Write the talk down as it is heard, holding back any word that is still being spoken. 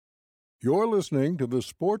You're listening to the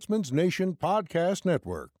Sportsman's Nation Podcast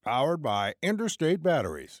Network, powered by Interstate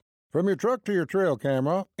Batteries. From your truck to your trail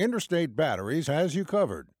camera, Interstate Batteries has you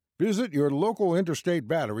covered. Visit your local Interstate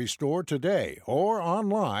Battery store today or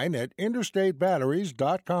online at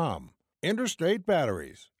interstatebatteries.com. Interstate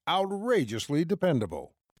Batteries, outrageously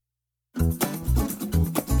dependable.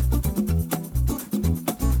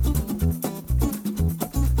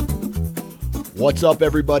 What's up,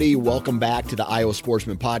 everybody? Welcome back to the Iowa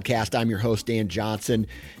Sportsman Podcast. I'm your host, Dan Johnson,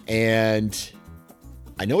 and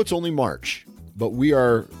I know it's only March, but we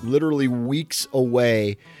are literally weeks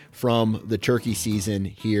away from the turkey season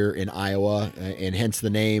here in Iowa, and hence the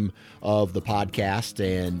name of the podcast.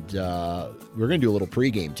 And we're going to do a little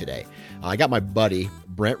pregame today. I got my buddy,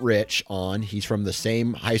 Brent Rich, on. He's from the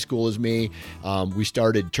same high school as me. We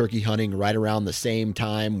started turkey hunting right around the same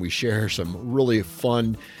time. We share some really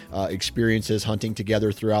fun experiences hunting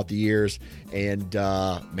together throughout the years. And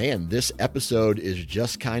man, this episode is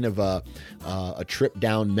just kind of a trip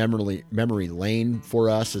down memory lane for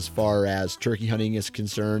us as far as turkey hunting is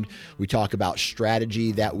concerned. We talk about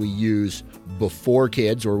strategy that we use before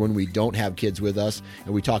kids or when we don't have kids with us.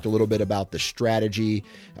 And we talk a little bit about the strategy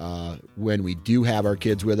when we do have our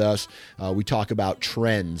kids with us. We talk about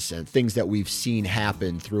trends and things that we've seen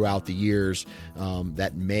happen throughout the years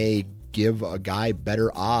that may give a guy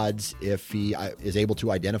better odds if he is able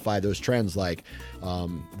to identify those trends, like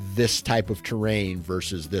this type of terrain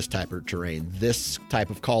versus this type of terrain, this type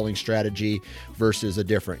of calling strategy versus a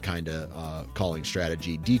different kind of calling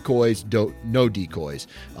strategy, decoys, no decoys,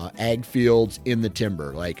 ag fields in the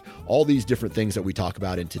timber, like all these different things that we talk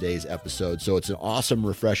about in today's episode. So it's an awesome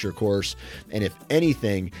refresher course. And if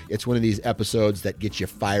anything, it's one of these episodes that gets you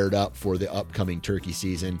fired up for the upcoming turkey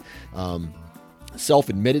season.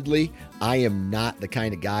 Self-admittedly, I am not the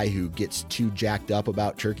kind of guy who gets too jacked up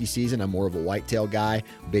about turkey season. I'm more of a whitetail guy,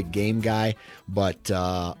 big game guy. But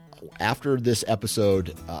after this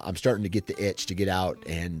episode, I'm starting to get the itch to get out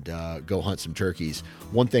and go hunt some turkeys.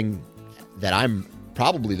 One thing that I'm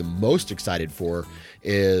probably the most excited for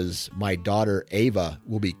is my daughter Ava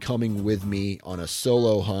will be coming with me on a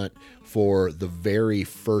solo hunt for the very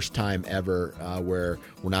first time ever, where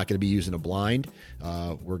we're not going to be using a blind.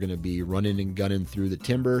 We're going to be running and gunning through the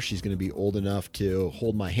timber. She's going to be old enough to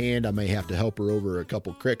hold my hand. I may have to help her over a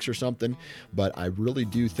couple cricks or something, but I really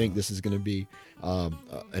do think this is going to be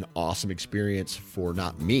an awesome experience for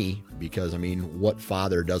not me, because I mean, what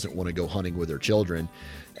father doesn't want to go hunting with their children?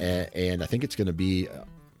 And I think it's going to be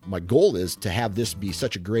my goal is to have this be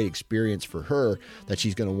such a great experience for her that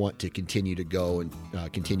she's going to want to continue to go and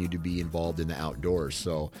continue to be involved in the outdoors.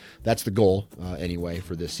 So that's the goal anyway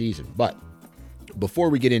for this season. But before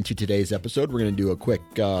we get into today's episode, we're going to do a quick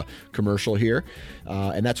commercial here,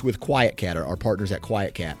 and that's with QuietKat, our partners at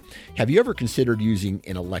QuietKat. Have you ever considered using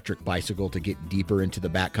an electric bicycle to get deeper into the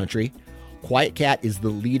backcountry? QuietKat is the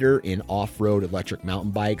leader in off-road electric mountain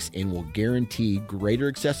bikes and will guarantee greater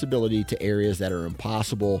accessibility to areas that are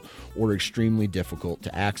impossible or extremely difficult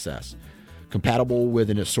to access. Compatible with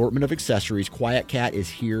an assortment of accessories, QuietKat is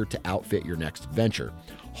here to outfit your next adventure.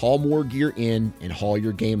 Haul more gear in and haul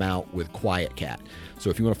your game out with QuietKat. So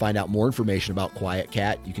if you want to find out more information about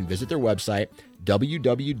QuietKat, you can visit their website,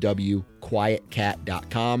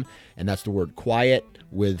 www.quietkat.com, and that's the word quiet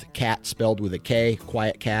with cat spelled with a K,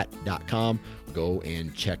 quietkat.com. Go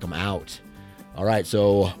and check them out. All right,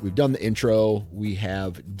 so we've done the intro. We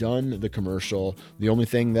have done the commercial. The only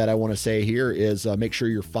thing that I want to say here is make sure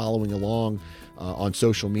you're following along on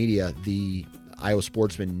social media. The Iowa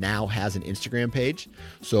Sportsman now has an Instagram page,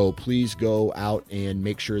 so please go out and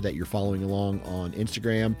make sure that you're following along on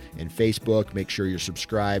Instagram and Facebook. Make sure you're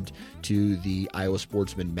subscribed to the Iowa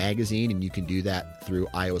Sportsman magazine, and you can do that through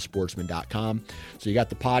iowasportsman.com. So you got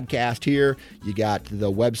the podcast here, you got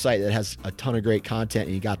the website that has a ton of great content,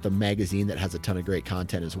 and you got the magazine that has a ton of great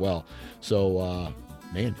content as well. So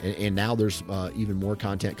man, and now there's even more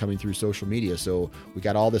content coming through social media. So we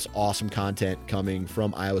got all this awesome content coming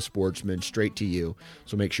from Iowa Sportsman straight to you.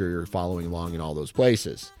 So make sure you're following along in all those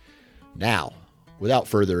places. Now, without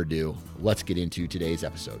further ado, let's get into today's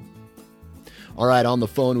episode. All right, on the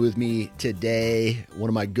phone with me today, one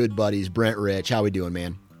of my good buddies, Brent Rich. How we doing,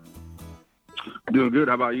 man? Doing good.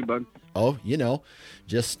 How about you, bud? Oh, you know,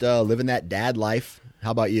 just living that dad life.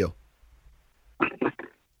 How about you?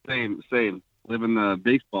 Same. Living the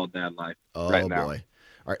baseball dad life right now. Oh, boy.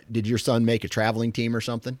 All right. Did your son make a traveling team or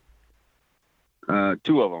something?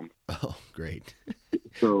 Two of them. Oh, great.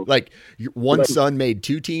 So, like one son made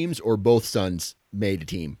two teams, or both sons made a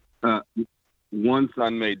team? One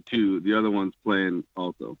son made two. The other one's playing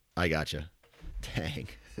also. I gotcha. Dang.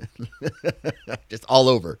 Just all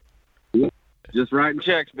over. Just writing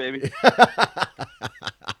checks, baby.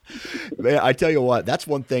 Man, I tell you what, that's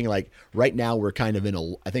one thing. Like right now, we're kind of in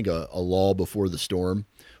a lull before the storm,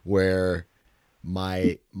 where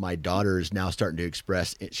my daughter is now starting to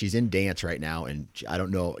express. She's in dance right now, and I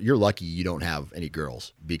don't know. You're lucky you don't have any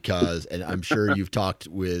girls, because, and I'm sure you've talked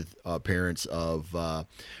with parents of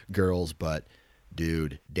girls, but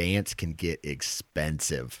dude, dance can get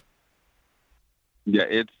expensive. Yeah,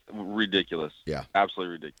 it's ridiculous. Yeah,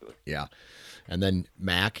 absolutely ridiculous. Yeah. And then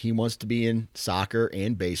Mac, he wants to be in soccer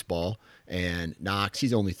and baseball. And Knox,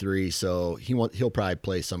 he's only 3, so he'll probably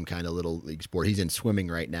play some kind of little league sport. He's in swimming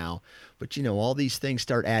right now. But, all these things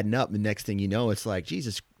start adding up. And the next thing you know, it's like,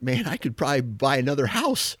 Jesus, man, I could probably buy another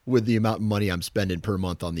house with the amount of money I'm spending per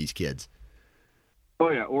month on these kids. Oh,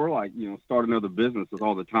 yeah. Or start another business with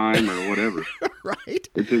all the time or whatever. Right?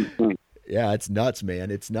 It's insane. Yeah, it's nuts,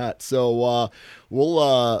 man. It's nuts. So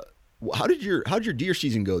how did your deer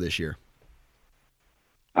season go this year?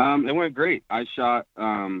 It went great. I shot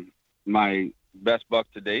my best buck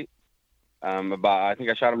to date. I think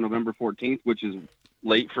I shot him November 14th, which is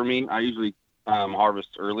late for me. I usually harvest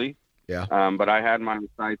early. Yeah. But I had my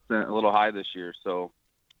sights set a little high this year, so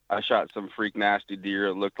I shot some freak nasty deer.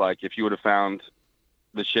 It looked like if you would have found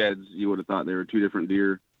the sheds, you would have thought they were 2 different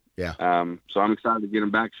deer. Yeah. So I'm excited to get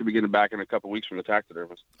them back. Should be getting them back in a couple of weeks from the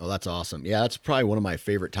taxidermist. Oh, that's awesome. Yeah, that's probably one of my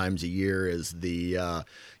favorite times of year is you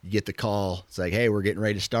get the call. It's like, hey, we're getting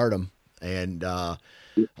ready to start them. And I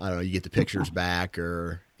don't know, you get the pictures back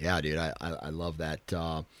or, yeah, dude, I love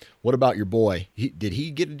that. What about your boy? Did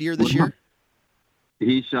he get a deer this year?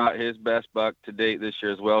 He shot his best buck to date this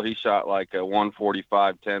year as well. He shot like a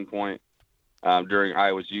 145 10 point during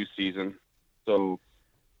Iowa's youth season. So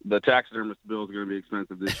the taxidermist bill is going to be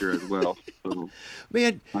expensive this year as well. So,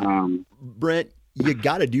 man, Brent, you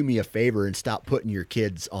got to do me a favor and stop putting your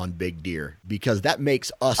kids on big deer, because that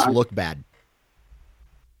makes us look bad.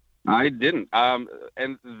 I didn't.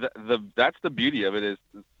 And that's the beauty of it is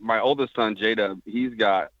my oldest son, Jada, he's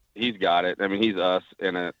got it. I mean, he's us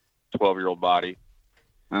in a 12-year-old body.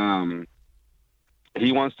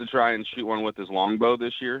 He wants to try and shoot one with his longbow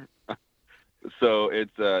this year. So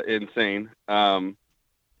it's insane.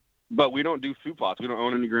 But we don't do food plots. We don't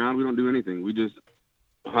own any ground. We don't do anything. We just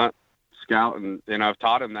hunt, scout, and I've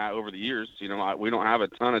taught him that over the years. We don't have a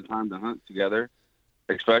ton of time to hunt together,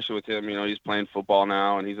 especially with him. He's playing football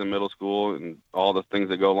now, and he's in middle school, and all the things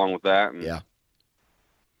that go along with that. And yeah.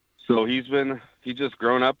 So he's just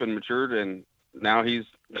grown up and matured, and now he's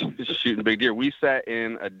shooting big deer. We sat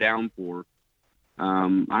in a downpour. I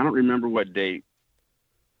don't remember what date,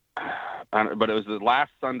 but it was the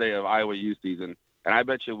last Sunday of Iowa youth season. And I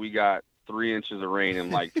bet you we got 3 inches of rain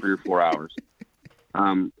in like 3 or 4 hours.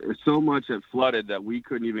 So much it flooded that we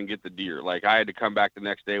couldn't even get the deer. Like I had to come back the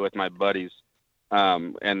next day with my buddies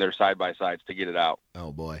and their side-by-sides to get it out.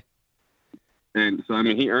 Oh, boy. And so, I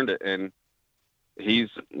mean, he earned it. And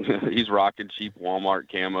he's rocking cheap Walmart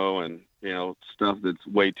camo and, stuff that's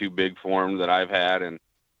way too big for him that I've had. And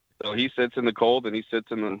so he sits in the cold and he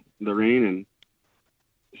sits in the rain. And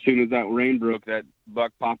as soon as that rain broke, that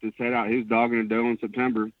buck popped his head out. He was dogging a doe in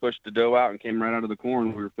September, pushed the doe out, and came right out of the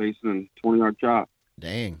corn. We were facing a 20-yard chop.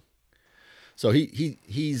 Dang. So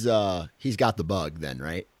he's got the bug then,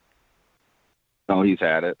 right? Oh, he's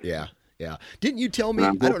had it. Yeah, yeah. Didn't you tell me?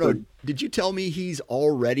 I don't know. Did you tell me he's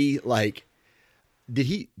already like? Did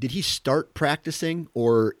he start practicing,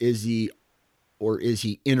 or is he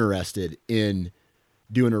interested in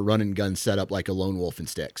doing a run and gun setup like a lone wolf and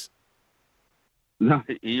sticks? No,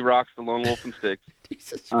 he rocks the lone wolf and sticks.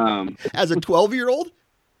 As a 12-year-old?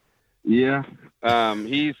 Yeah.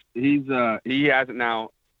 He has it now.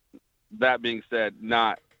 That being said,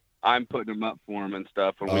 I'm putting him up for him and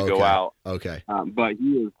stuff when we go out. Okay. But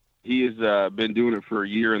he has been doing it for a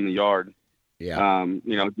year in the yard. Yeah.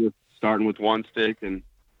 Just starting with one stick, and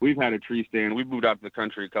we've had a tree stand. We moved out to the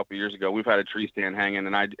country a couple years ago. We've had a tree stand hanging,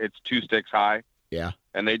 and it's 2 sticks high. Yeah.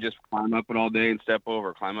 And they just climb up it all day and step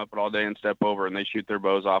over, climb up it all day and step over, and they shoot their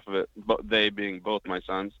bows off of it. But they being both my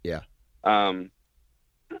sons. Yeah. And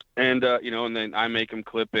then I make him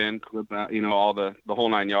clip in, clip out, all the whole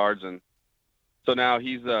 9 yards. And so now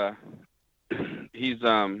he's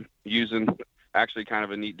using actually kind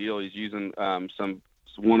of a neat deal. He's using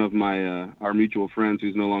one of my our mutual friends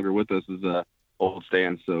who's no longer with us is old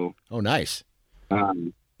stand. So. Oh, nice.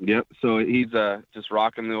 Yep. So he's just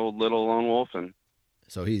rocking the old little lone wolf, and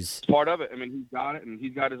so he's part of it. I mean, he's got it, and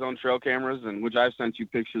he's got his own trail cameras, and which I've sent you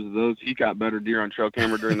pictures of those. He got better deer on trail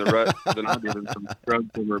camera during the rut than I did in some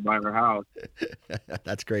scrub timber by our house.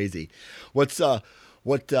 That's crazy. What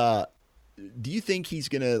do you think he's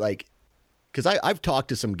gonna like? Because I've talked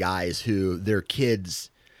to some guys who their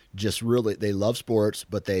kids just really, they love sports,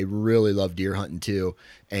 but they really love deer hunting too.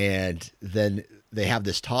 And then they have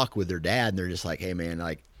this talk with their dad, and they're just like, hey man,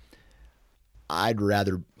 like, I'd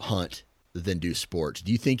rather hunt than do sports.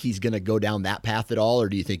 Do you think he's going to go down that path at all, or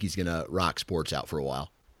do you think he's going to rock sports out for a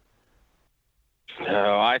while?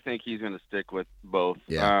 No, I think he's going to stick with both.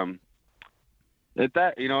 Yeah. At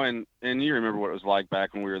that, you know, and you remember what it was like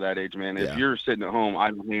back when we were that age, man. If you're sitting at home,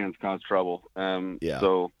 idle hands cause trouble.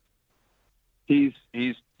 So he's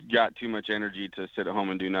got too much energy to sit at home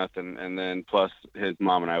and do nothing. And then plus his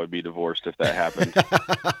mom and I would be divorced if that happened.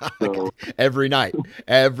 So every night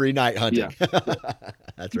hunting. Yeah.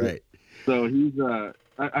 That's right. So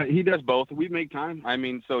he does both. We make time. I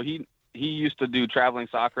mean, so he used to do traveling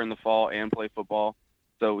soccer in the fall and play football.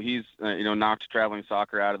 So he's, knocked traveling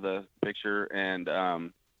soccer out of the picture, and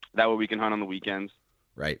that way we can hunt on the weekends.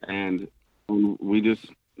 Right. And we just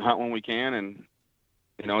hunt when we can, and,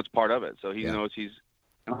 it's part of it. So he knows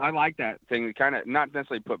I like that thing to kind of not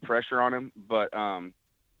necessarily put pressure on him, but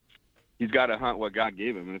he's got to hunt what God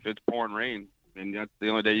gave him. And if it's pouring rain, and that's the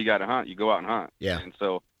only day you got to hunt, you go out and hunt. Yeah. And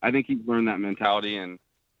so I think he's learned that mentality, and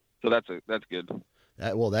so that's good.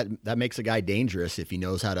 That makes a guy dangerous if he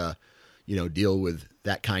knows how to, deal with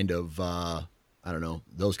that kind of,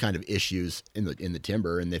 those kind of issues in the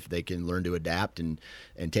timber. And if they can learn to adapt and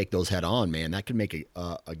take those head on, man, that could make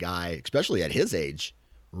a guy, especially at his age,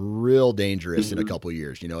 real dangerous in a couple of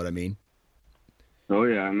years. You know what I mean? Oh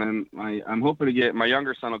yeah. And then I'm hoping to get, my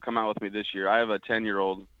younger son will come out with me this year. I have a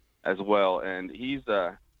 10-year-old as well. And he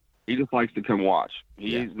just likes to come watch.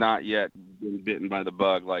 He's not yet been bitten by the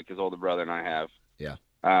bug like his older brother and I have. Yeah.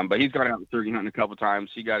 But he's gone out turkey hunting a couple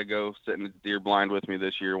times. He got to go sit in the deer blind with me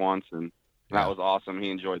this year once, and that was awesome.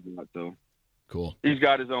 He enjoyed that. So cool. He's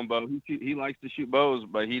got his own bow. He likes to shoot bows,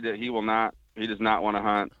 but he will not. He does not want to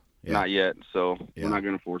hunt. Yeah. Not yet. So we're not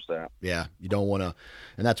going to force that. Yeah, you don't want to.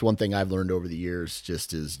 And that's one thing I've learned over the years.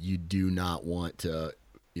 Just is you do not want to,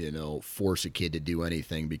 force a kid to do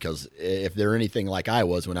anything, because if they're anything like I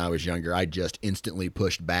was when I was younger, I just instantly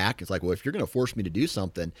pushed back. It's like, well, if you're going to force me to do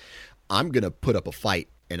something, I'm going to put up a fight,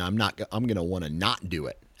 and I'm going to want to not do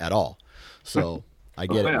it at all. So I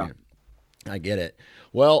get it, man. I get it.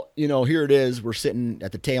 Well, here it is. We're sitting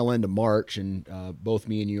at the tail end of March, and both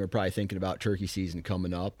me and you are probably thinking about turkey season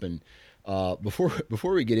coming up. And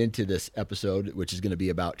before we get into this episode, which is going to be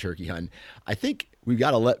about turkey hunting, I think we've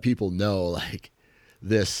got to let people know, like,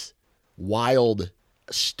 this wild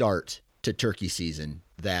start to turkey season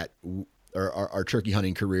that our turkey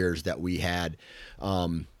hunting careers that we had.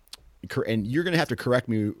 And you're going to have to correct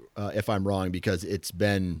me if I'm wrong, because it's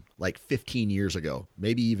been like 15 years ago,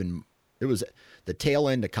 maybe even it was the tail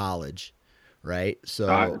end of college, right?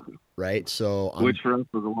 So, right. So, which for us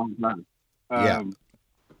was a long time.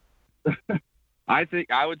 I think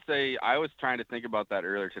I would say, I was trying to think about that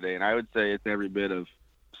earlier today, and I would say it's every bit of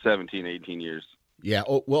 17, 18 years. Yeah.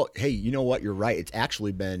 Oh, well, hey, you know what? You're right. It's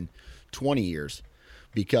actually been 20 years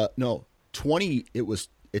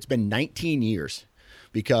it's been 19 years.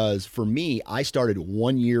 Because for me, I started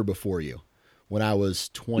 1 year before you. When I was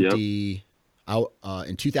 20,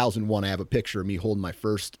 in 2001, I have a picture of me holding my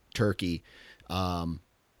first turkey with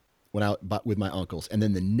my uncles. And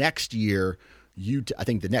then the next year, I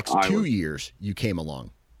think the next 2 years, you came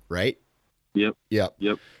along, right? Yep.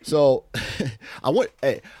 So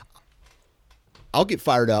I'll get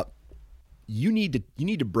fired up. You need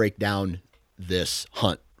to break down this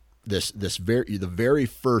hunt. The very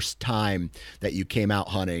first time that you came out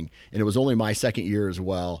hunting, and it was only my second year as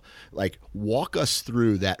well. Like, walk us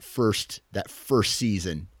through that first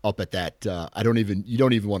season up at that. You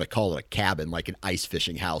don't even want to call it a cabin, like an ice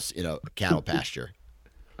fishing house in a cattle pasture.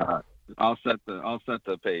 I'll set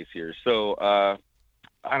the pace here. So I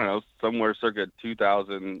don't know, somewhere circa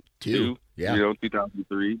 2002,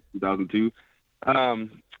 2003, 2002.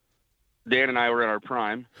 Dan and I were in our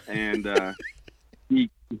prime, and he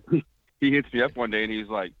hits me up one day and he's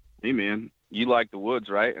like, "Hey man, you like the woods,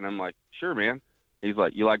 right?" And I'm like, "Sure, man." He's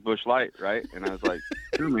like, "You like bush light, right?" And I was like,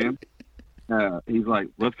 "Sure, man." He's like,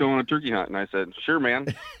 "Let's go on a turkey hunt." And I said, "Sure, man."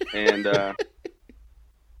 And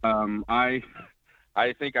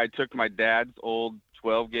I think I took my dad's old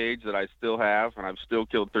 12 gauge that I still have, and I've still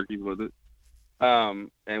killed turkeys with it. And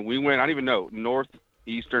we went, I don't even know,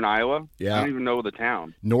 northeastern Iowa. Yeah. I don't even know the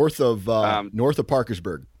town. North of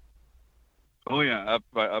Parkersburg. Oh yeah, up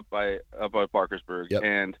by Parkersburg. Yep.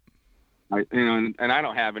 And I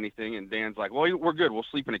don't have anything. And Dan's like, "Well, we're good. We'll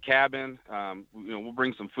sleep in a cabin. We'll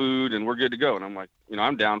bring some food, and we're good to go." And I'm like,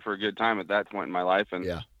 I'm down for a good time at that point in my life.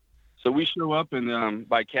 And so we show up, and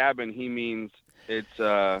by cabin he means it's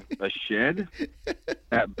a shed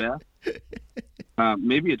at best.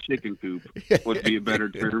 Maybe a chicken coop would be a better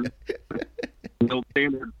term. The old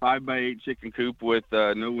standard 5x8 chicken coop with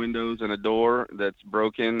no windows and a door that's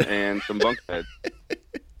broken and some bunk beds.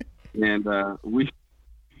 And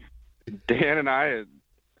Dan and I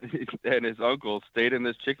and his uncle stayed in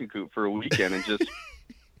this chicken coop for a weekend and just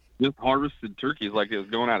harvested turkeys like it was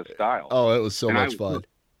going out of style. Oh, it was so much fun.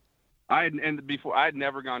 I had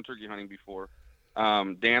never gone turkey hunting before.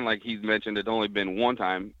 Dan, like he's mentioned, had only been one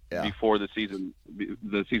time before the season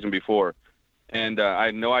before. And I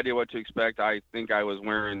had no idea what to expect. I think I was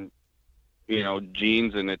wearing,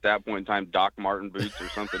 jeans and at that point in time, Doc Martin boots or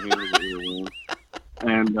something.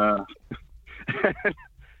 And I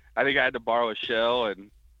think I had to borrow a shell,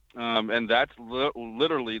 and that's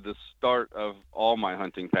literally the start of all my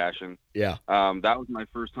hunting passion. Yeah. That was my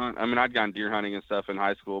first hunt. I mean, I'd gone deer hunting and stuff in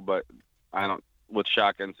high school, but with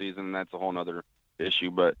shotgun season, that's a whole nother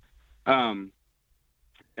issue. But, and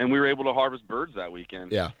we were able to harvest birds that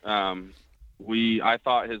weekend. Yeah. I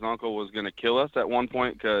thought his uncle was going to kill us at one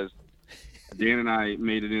point because Dan and I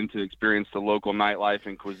made it in to experience the local nightlife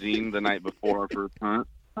and cuisine the night before our first hunt.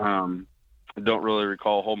 I don't really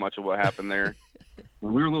recall a whole much of what happened there.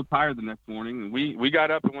 And we were a little tired the next morning, and we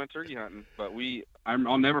got up and went turkey hunting. But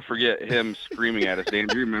I'll never forget him screaming at us. Dan,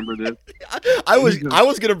 do you remember this? I was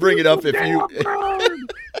going to bring it up if you.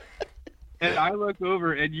 And I look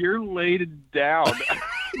over, and you're laid down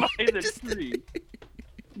by the tree,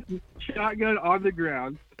 shotgun on the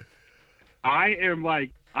ground. I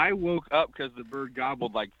woke up because the bird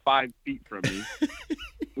gobbled like 5 feet from me.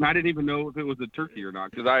 And I didn't even know if it was a turkey or not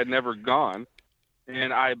because I had never gone.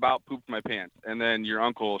 And I about pooped my pants. And then your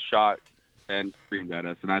uncle shot and screamed at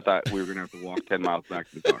us. And I thought we were going to have to walk 10 miles back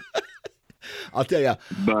to the car. I'll tell you,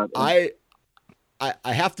 but I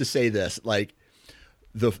have to say this. Like,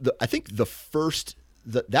 I think the first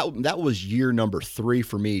that was year number 3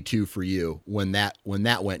 for me, 2 for you when that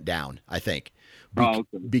went down. I think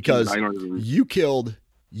because you killed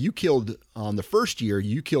on the first year.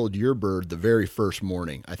 You killed your bird the very first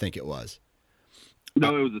morning. I think it was.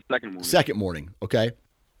 No, it was the second morning. Second morning. Okay.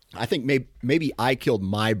 I think maybe I killed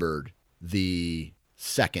my bird the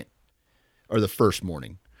second or the first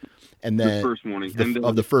morning, and then the first morning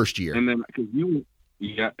of the first year. And then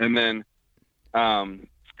because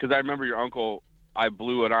I remember your uncle. I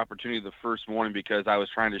blew an opportunity the first morning because I was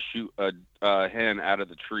trying to shoot a hen out of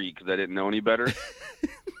the tree because I didn't know any better.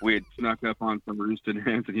 We had snuck up on some roosted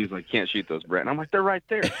hens, and he was like, "Can't shoot those, Brett." And I'm like, "They're right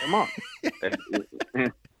there. Come on."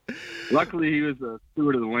 and luckily, he was a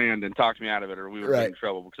steward of the land and talked me out of it, or we would have been in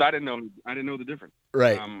trouble because I didn't know the difference.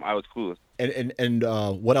 Right. I was clueless. And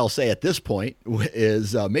what I'll say at this point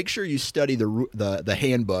is make sure you study the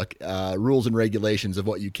handbook, rules and regulations of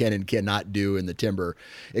what you can and cannot do in the timber,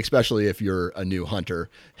 especially if you're a new hunter.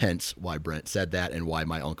 Hence why Brent said that and why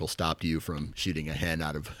my uncle stopped you from shooting a hen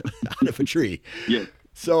out of a tree. Yeah.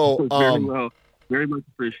 So very much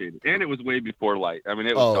appreciated. And it was way before light. I mean,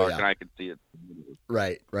 it was dark and I could see it.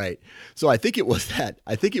 Right. So I think it was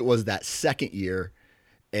that second year,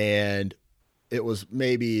 and it was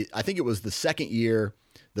the second year,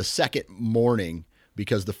 the second morning,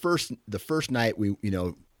 because the first night we,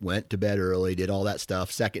 went to bed early, did all that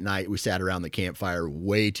stuff. Second night we sat around the campfire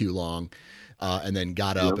way too long, and then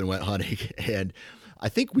got up and went hunting. And I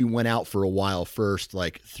think we went out for a while first,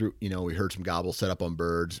 like through, we heard some gobbles set up on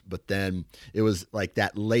birds, but then it was like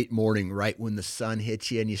that late morning, right when the sun hits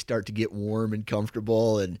you and you start to get warm and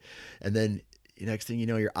comfortable. And then next thing you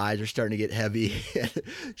know, your eyes are starting to get heavy.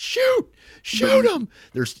 Shoot them.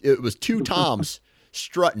 It was 2 toms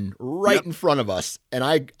strutting right in front of us. And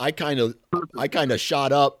I kind of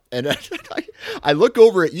shot up, and I look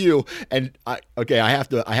over at you, and I have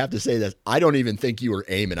to say this. I don't even think you were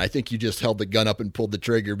aiming. I think you just held the gun up and pulled the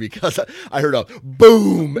trigger because I heard a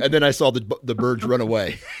boom, and then I saw the birds run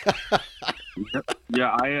away.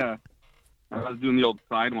 Yeah, I was doing the old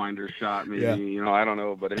Sidewinder shot, maybe. Yeah. I don't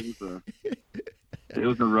know, but it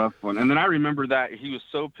was a rough one. And then I remember that he was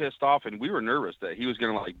so pissed off, and we were nervous that he was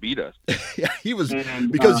going to beat us. Yeah, he was,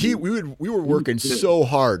 because we were working so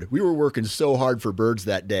hard. We were working so hard for birds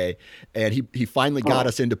that day, and he finally got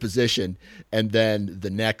us into position. And then the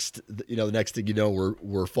next thing you know,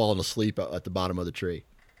 we're falling asleep at the bottom of the tree.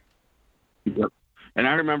 Yep. And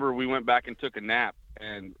I remember we went back and took a nap,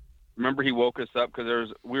 and remember he woke us up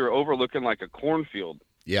because we were overlooking like a cornfield.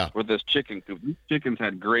 Yeah. With this chicken coop. These chickens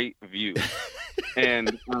had great views.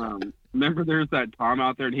 And remember there's that Tom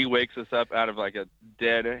out there, and he wakes us up out of like a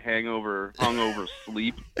dead hungover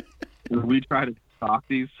sleep. And we try to stalk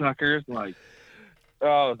these suckers. Like, it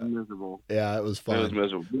was miserable. Yeah, it was fun. It was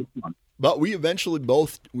miserable. It was fun. But we eventually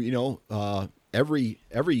both, every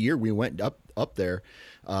year we went up there.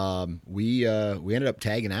 we ended up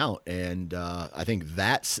tagging out, and I think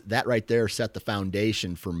that right there set the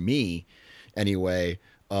foundation for me, anyway,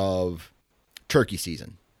 of turkey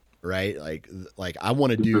season. Right, like I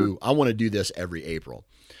want to do this every April.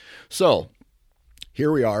 So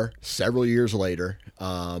here we are, several years later,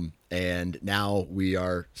 and now we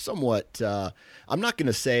are somewhat. I'm not going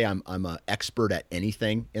to say I'm an expert at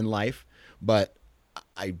anything in life, but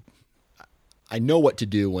I know what to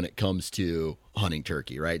do when it comes to hunting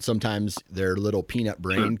turkey, right? Sometimes their little peanut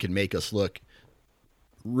brain can make us look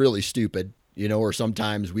really stupid, or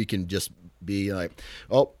sometimes we can just be like,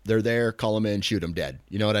 oh, they're there, call them in, shoot them dead.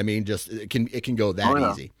 You know what I mean? Just it can go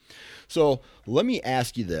that easy. So let me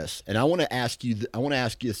ask you this, and I want to ask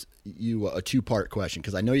you a two-part question,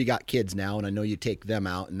 because I know you got kids now, and I know you take them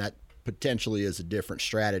out, and that potentially is a different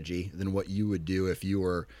strategy than what you would do if you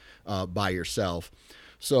were by yourself.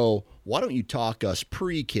 So why don't you talk us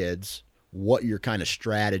pre-kids what your kind of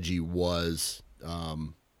strategy was,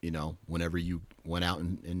 whenever you went out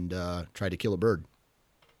and tried to kill a bird?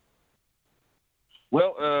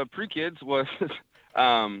 Well, pre-kids was,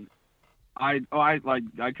 I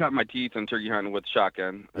cut my teeth on turkey hunting with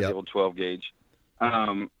shotgun, the old 12 gauge.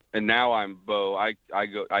 And now I'm bow. I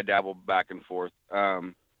dabble back and forth.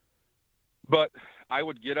 But I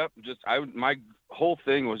would get up, my whole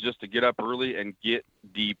thing was just to get up early and get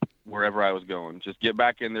deep wherever I was going. Just get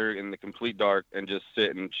back in there in the complete dark and just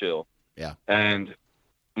sit and chill. Yeah. And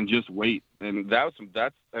just wait. And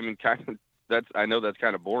I know that's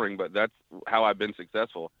kind of boring, but that's how I've been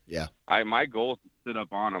successful. Yeah. My goal is to sit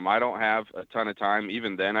up on them. I don't have a ton of time.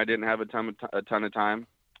 Even then, I didn't have a ton of time.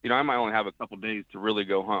 I might only have a couple days to really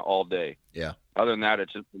go hunt all day. Yeah. Other than that,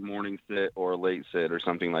 it's just a morning sit or a late sit or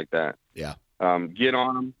something like that. Yeah. Get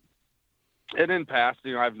on them. And in past,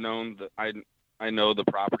 I've known that I know the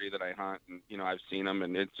property that I hunt, and I've seen them,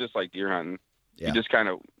 and it's just like deer hunting. Yeah. You just kind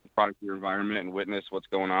of product your environment and witness what's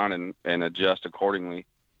going on and adjust accordingly.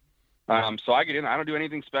 So I get in. I don't do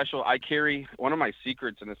anything special. I carry one of my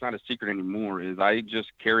secrets, and it's not a secret anymore, is I just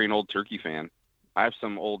carry an old turkey fan. I have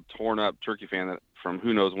some old torn up turkey fan that from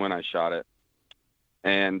who knows when I shot it.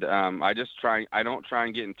 And I don't try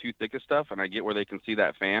and get in too thick of stuff, and I get where they can see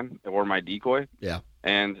that fan or my decoy. Yeah.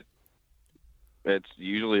 And it's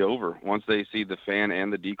usually over. Once they see the fan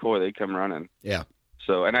and the decoy, they come running. Yeah.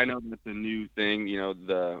 So, and I know that's a new thing,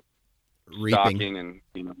 the reaping. Stalking and,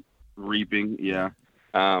 reaping. Yeah.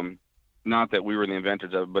 Not that we were the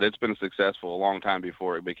inventors of it, but it's been successful a long time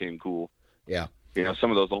before it became cool. Yeah.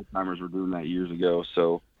 Some of those old timers were doing that years ago.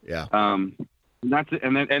 So, yeah. That's it.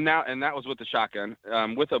 And that was with the shotgun,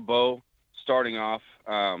 with a bow starting off.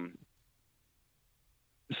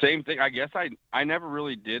 Same thing. I guess I never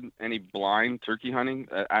really did any blind turkey hunting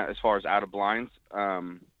as far as out of blinds.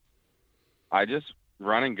 I just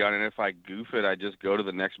run and gun, and if I goof it, I just go to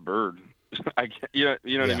the next bird. You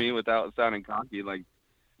know what I mean? Without sounding cocky, like,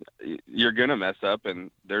 you're gonna mess up, and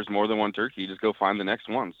there's more than one turkey. You just go find the next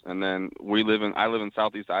ones. And then I live in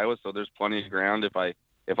southeast Iowa, so there's plenty of ground. If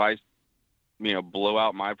I blow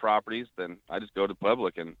out my properties, then I just go to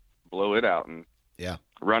public and blow it out and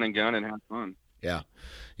run and gun and have fun. Yeah.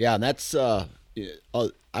 Yeah. And that's, I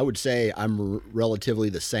would say I'm relatively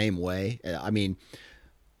the same way. I mean,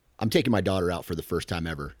 I'm taking my daughter out for the first time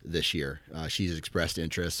ever this year. She's expressed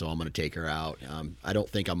interest, so I'm going to take her out. I don't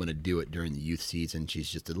think I'm going to do it during the youth season. She's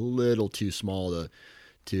just a little too small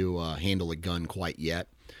to handle a gun quite yet,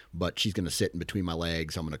 but she's going to sit in between my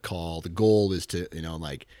legs. I'm going to call. The goal is to,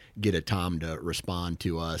 get a Tom to respond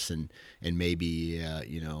to us and maybe,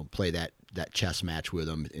 play that chess match with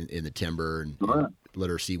him in the timber and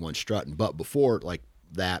let her see one strutting. But before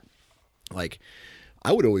that,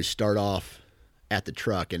 I would always start off at the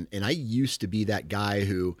truck. And I used to be that guy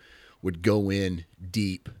who would go in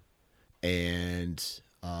deep and,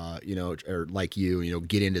 or like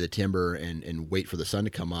get into the timber and wait for the sun to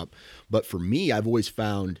come up. But for me, I've always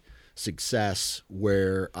found success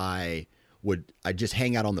where I just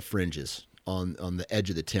hang out on the fringes on the edge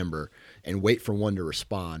of the timber and wait for one to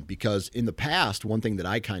respond. Because in the past, one thing that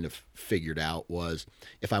I kind of figured out was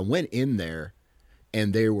if I went in there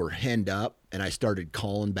and they were henned up and I started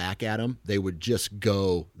calling back at them, they would just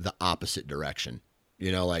go the opposite direction.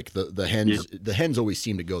 The hens always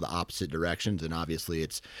seem to go the opposite directions, and obviously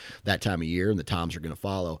it's that time of year and the toms are going to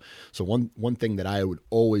follow. So one thing that I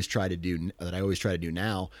always try to do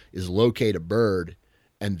now is locate a bird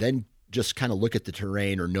and then just kind of look at the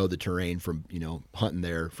terrain or know the terrain from, hunting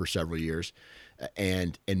there for several years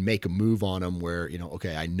and make a move on them where,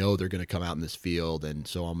 okay, I know they're going to come out in this field. And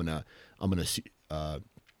so I'm going to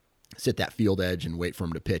sit that field edge and wait for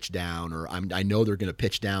them to pitch down, or I know they're going to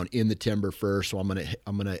pitch down in the timber first, so I'm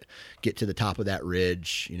gonna get to the top of that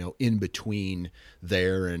ridge, in between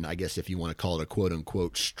there, and I guess if you want to call it a quote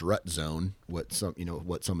unquote strut zone, what some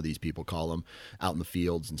of these people call them out in the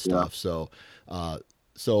fields and stuff. Yeah.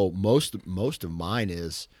 So most of mine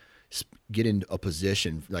is get into a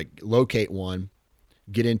position, like locate one,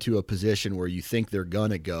 get into a position where you think they're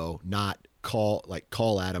gonna go, not call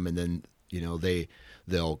at them, and then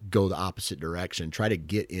they'll go the opposite direction. Try to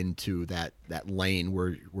get into that lane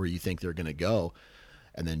where you think they're going to go,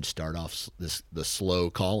 and then start off the slow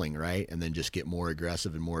calling, right? And then just get more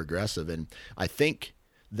aggressive and more aggressive. And I think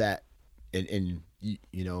that, and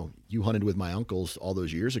you hunted with my uncles all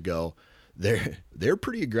those years ago. They're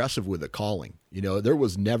pretty aggressive with the calling. There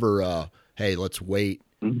was never hey, let's wait.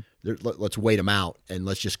 Let's wait them out and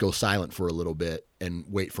let's just go silent for a little bit and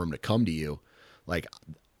wait for them to come to you. Like,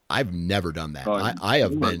 I've never done that.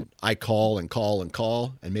 I call and call and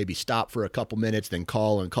call and maybe stop for a couple minutes, then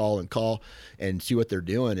call and call and call and see what they're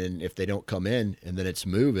doing. And if they don't come in and then it's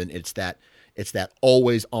moving, it's that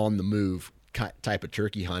always on the move type of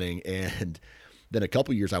turkey hunting. And then a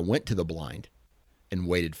couple years I went to the blind and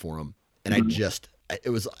waited for them. And I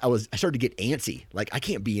started to get antsy. Like, I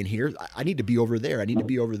can't be in here. I need to be over there. I need to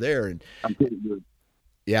be over there. And I can't do it.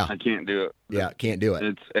 Yeah. I can't do it. Yeah. Can't do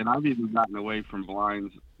it. And I've even gotten away from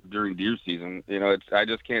blinds during deer season. I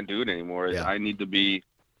just can't do it anymore. Yeah. I need to be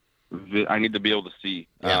able to see.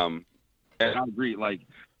 Yeah. And I agree. Like,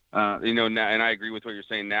 now, and I agree with what you're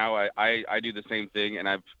saying. Now I do the same thing, and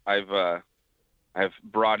I've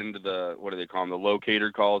brought into the, what do they call them? The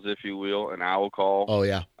locator calls, if you will, an owl call. Oh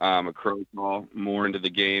yeah. A crow call more into the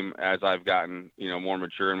game as I've gotten, more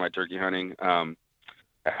mature in my turkey hunting.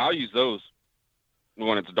 I'll use those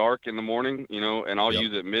when it's dark in the morning, and I'll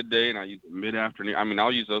use it midday and I use it mid-afternoon. I mean,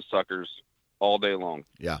 I'll use those suckers all day long.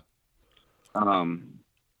 Yeah. And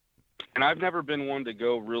I've never been one to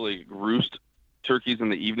go really roost turkeys in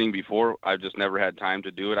the evening before. I've just never had time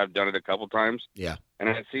to do it. I've done it a couple times. Yeah. And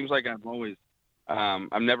it seems like I've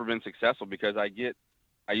never been successful because I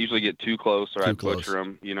usually get too close or I butcher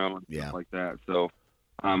them, and stuff like that. So,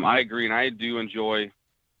 I agree. And I do enjoy,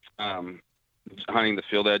 hunting the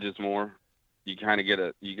field edges more. You kind of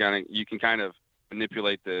you can kind of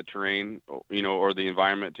manipulate the terrain, or the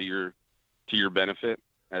environment to your benefit.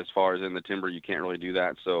 As far as in the timber, you can't really do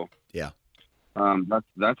that. So yeah,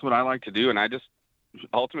 that's what I like to do. And I just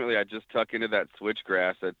tuck into that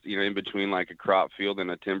switchgrass that's, in between like a crop field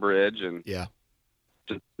and a timber edge, and yeah,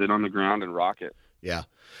 just sit on the ground and rock it. Yeah.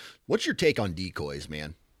 What's your take on decoys,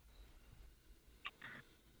 man?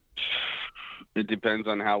 It depends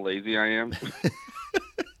on how lazy I am.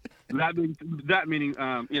 That meaning,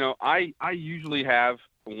 I usually have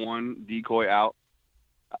one decoy out,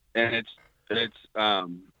 and it's it's a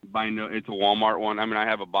Walmart one. I mean, I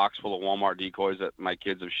have a box full of Walmart decoys that my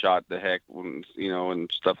kids have shot the heck, and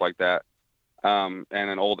stuff like that. And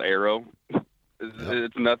an old arrow.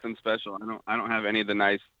 It's nothing special. I don't have any of the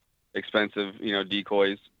nice, expensive,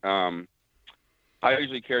 decoys. I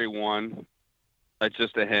usually carry one. It's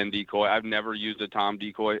just a hen decoy. I've never used a tom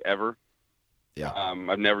decoy ever. Yeah.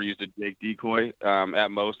 I've never used a Jake decoy.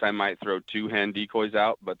 At most, I might throw 2 hen decoys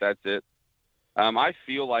out, but that's it. I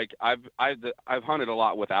feel like I've hunted a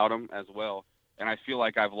lot without them as well, and I feel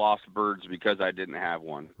like I've lost birds because I didn't have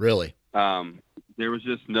one. Really? There was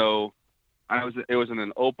just no. It was in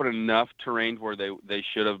an open enough terrain where they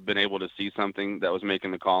should have been able to see something that was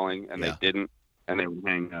making the calling, and they didn't, and they would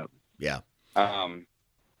hang up. Yeah. And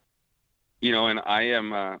I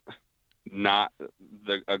am not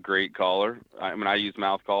a great caller. I mean, I use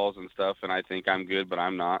mouth calls and stuff, and I think I'm good, but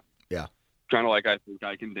I'm not. Yeah. Kind of like I think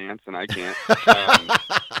I can dance, and I can't.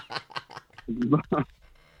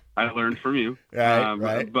 I learned from you.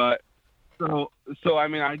 Right. But so I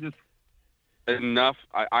mean, I just enough.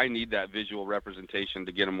 I need that visual representation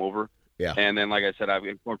to get them over. Yeah. And then, like I said, I've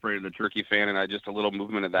incorporated the turkey fan, and just a little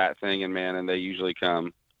movement of that thing, and they usually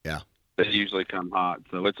come. Yeah. They usually come hot.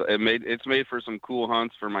 So it's made for some cool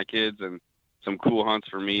hunts for my kids and some cool hunts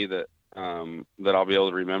for me that I'll be able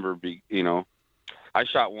to remember. I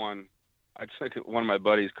shot one. I took one of my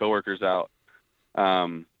buddy's coworkers out.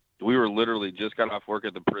 We were literally just got off work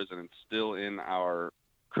at the prison and still in our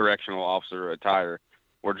correctional officer attire.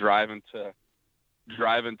 We're driving to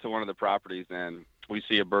one of the properties, and we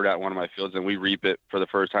see a bird out in one of my fields, and we reap it for the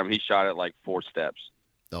first time. He shot it like 4 steps.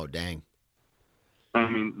 Oh, dang. I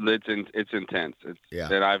mean, it's intense.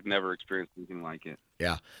 And I've never experienced anything like it.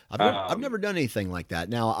 Yeah, I've never done anything like that.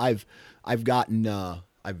 Now I've gotten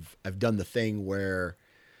I've done the thing where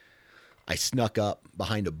I snuck up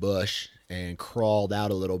behind a bush and crawled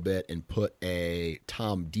out a little bit and put a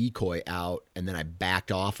tom decoy out, and then I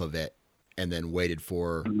backed off of it and then waited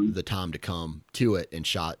for the tom to come to it and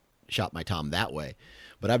shot my tom that way.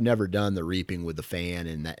 But I've never done the reaping with the fan,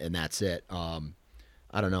 and that's it. I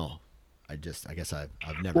don't know. I guess I've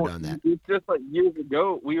never done that. It's just like years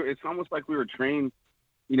ago, it's almost like we were trained,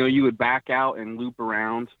 you would back out and loop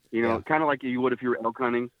around, kind of like you would if you were elk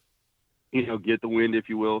hunting, get the wind, if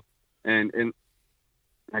you will. And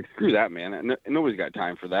like, screw that, man. Nobody's got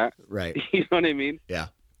time for that. Right. You know what I mean? Yeah.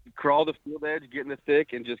 Crawl the field edge, get in the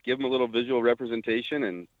thick, and just give them a little visual representation.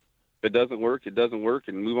 And if it doesn't work, it doesn't work,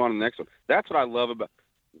 and move on to the next one. That's what I love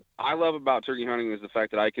about turkey hunting, is the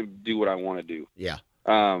fact that I can do what I want to do. Yeah.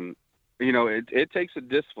 It takes a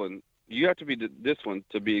discipline. You have to be disciplined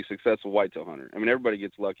to be a successful whitetail hunter. I mean, everybody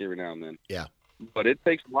gets lucky every now and then. Yeah. But it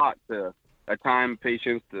takes a lot time,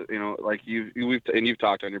 patience, like you've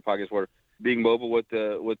talked on your podcast where being mobile with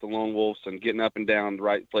the lone wolves and getting up and down the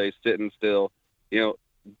right place, sitting still.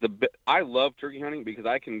 I love turkey hunting because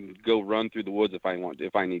I can go run through the woods if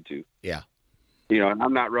I need to. Yeah. And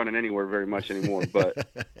I'm not running anywhere very much anymore, but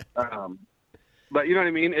you know what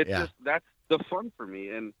I mean? It's just, that's the fun for me.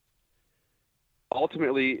 And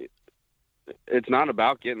ultimately it's not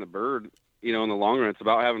about getting the bird, in the long run. It's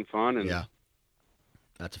about having fun and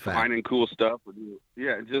that's a fact. Finding cool stuff.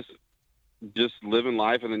 Just living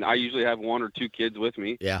life. And then I usually have one or two kids with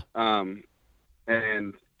me. Yeah. And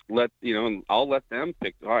and I'll let them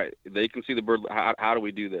pick. All right, they can see the bird. How do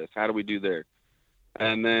we do this? How do we do there?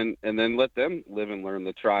 And then let them live and learn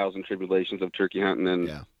the trials and tribulations of turkey hunting,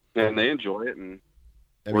 and they enjoy it, and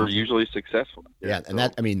we're usually successful. Yeah,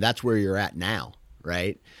 and that's where you're at now,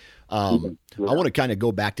 right? I want to kind of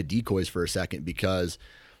go back to decoys for a second, because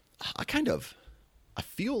I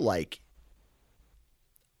feel like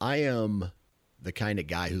I am the kind of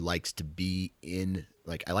guy who likes to be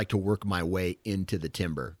I like to work my way into the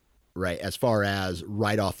timber, right? As far as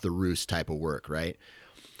right off the roost type of work, right?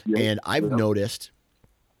 Yeah. And I've noticed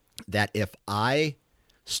that if I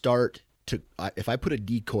put a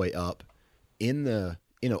decoy up in an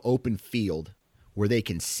open field where they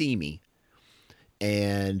can see me,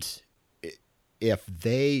 and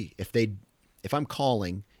if I'm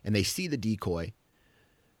calling and they see the decoy,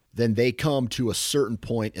 then they come to a certain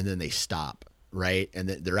point and then they stop, right? And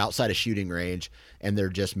they're outside of shooting range, and they're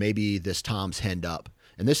just, maybe this tom's henned up.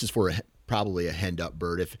 And this is for probably a henned up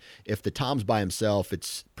bird. If the tom's by himself,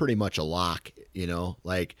 it's pretty much a lock,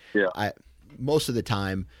 most of the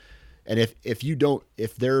time. And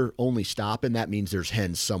if they're only stopping, that means there's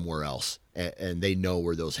hens somewhere else, and they know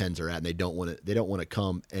where those hens are at, and they don't want to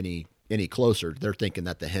come any closer. They're thinking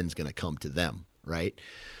that the hen's going to come to them, right?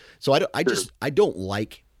 So I don't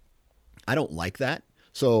like that.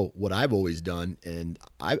 So what I've always done, and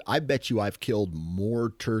I bet you I've killed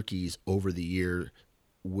more turkeys over the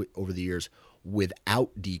years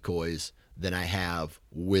without decoys than I have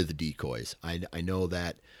with decoys. I know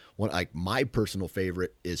that my personal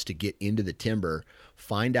favorite is to get into the timber,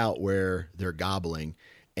 find out where they're gobbling,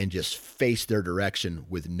 and just face their direction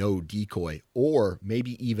with no decoy, or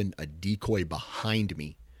maybe even a decoy behind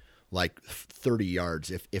me, like 30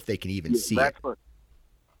 yards if they can even see it.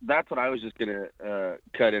 That's what I was just going to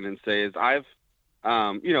cut in and say is I've,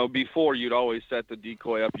 before you'd always set the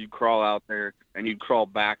decoy up, you'd crawl out there and you'd crawl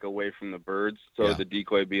back away from the birds so the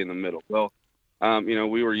decoy would be in the middle. Well,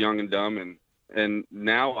 we were young and dumb, and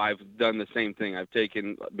now I've done the same thing. I've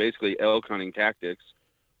taken basically elk hunting tactics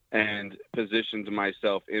and positioned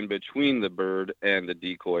myself in between the bird and the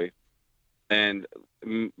decoy. And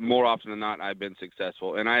more often than not, I've been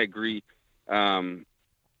successful. And I agree.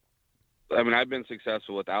 I've been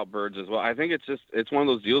successful without birds as well. I think it's one of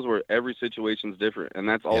those deals where every situation's different, and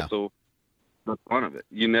that's also the fun of it.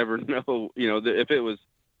 You never know,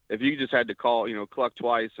 if you just had to call, cluck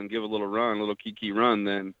twice and give a little run, a little kiki run,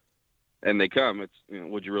 then, and they come, it's,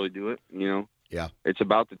 would you really do it? Yeah. It's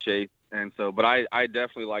about the chase. And so, but I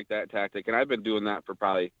definitely like that tactic, and I've been doing that for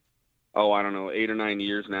probably, 8 or 9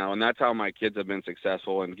 years now. And that's how my kids have been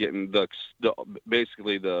successful in getting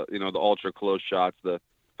basically the ultra close shots, the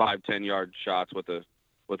 5-10 yard shots with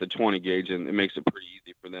a 20 gauge, and it makes it pretty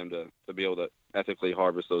easy for them to be able to ethically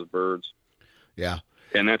harvest those birds. Yeah.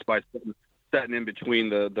 And that's by setting in between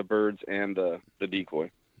the birds and the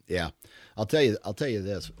decoy. Yeah. I'll tell you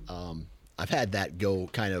this. I've had that go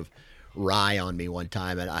kind of wry on me one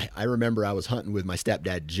time. And I remember I was hunting with my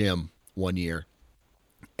stepdad, Jim, one year,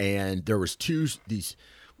 and there was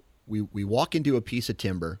we walk into a piece of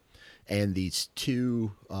timber, and these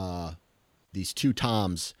two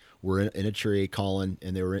toms were in a tree calling,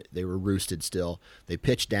 and they were roosted still. They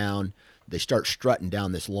pitched down. they start strutting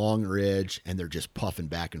down this long ridge, and they're just puffing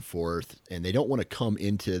back and forth, and they don't want to come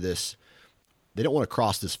into this. They don't want to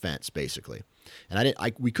cross this fence, basically. And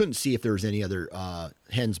we couldn't see if there was any other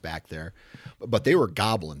hens back there, but they were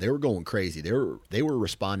gobbling. They were going crazy. They were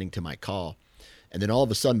responding to my call, and then all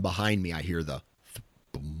of a sudden behind me, I hear the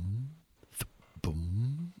boom,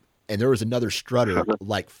 boom, and there was another strutter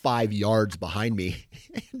like 5 yards behind me.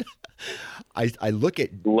 And I look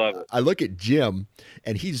at Jim,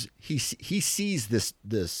 and he sees this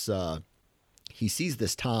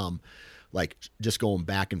tom like just going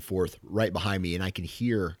back and forth right behind me, and I can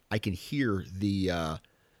hear the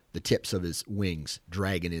tips of his wings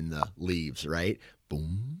dragging in the leaves, right?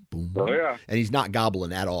 Boom, boom. Oh yeah. And he's not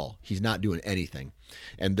gobbling at all. He's not doing anything.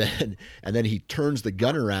 And then he turns the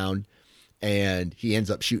gun around, and he ends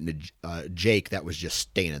up shooting a Jake that was just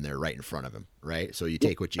standing there right in front of him, right? So you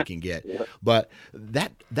take what you can get. Yeah. But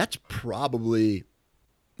that's probably,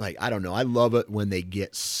 like, I don't know. I love it when they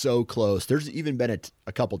get so close. There's even been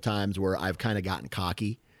a couple times where I've kind of gotten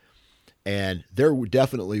cocky, and they're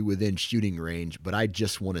definitely within shooting range, but I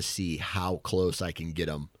just want to see how close I can get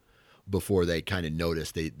them before they kind of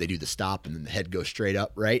notice. They do the stop, and then the head goes straight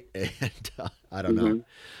up, right? And I don't know.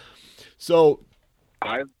 So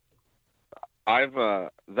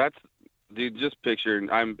that's, dude, just picture,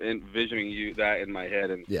 I'm envisioning that in my head.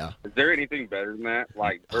 And yeah, is there anything better than that?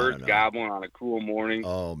 Like birds gobbling on a cool morning.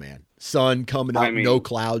 Oh man, sun coming up, no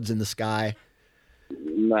clouds in the sky.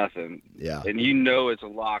 Nothing. Yeah. And you know it's a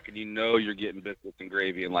lock, and you know you're getting biscuits and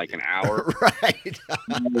gravy in like an hour. Right.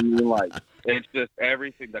 And you're like, it's just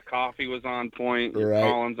everything. The coffee was on point. Right.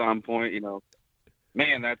 Colin's on point. You know,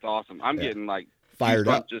 man, that's awesome. I'm getting like fired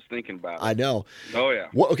up just thinking about it. I know. Oh yeah.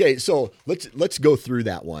 Well, okay, so let's go through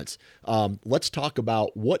that once. Let's talk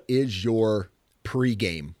about what is your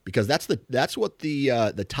pregame, because that's what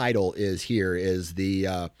the title is here. Is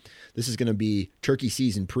this is going to be turkey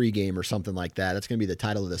season pregame or something like that. That's going to be the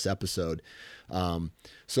title of this episode.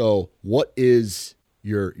 So what is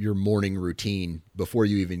your morning routine before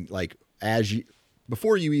you even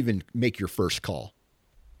before you even make your first call?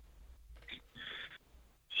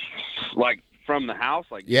 Like from the house,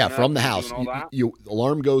 like from the house. You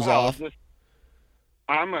alarm goes off.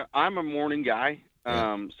 I'm a morning guy,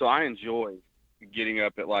 so I enjoy getting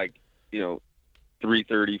up at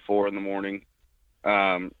 3:30, 4 in the morning,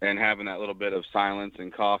 and having that little bit of silence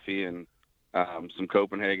and coffee and some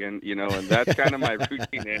Copenhagen, and that's kind of my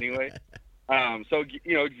routine anyway. So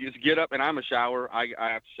just get up, and I'm a shower.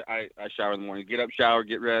 I shower in the morning. Get up, shower,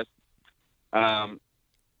 get rest.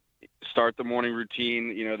 Start the morning routine,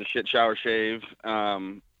 the shit, shower, shave.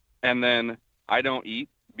 And then I don't eat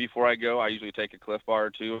before I go. I usually take a Cliff Bar or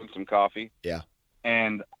two and some coffee. Yeah.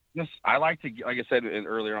 And I like to, like I said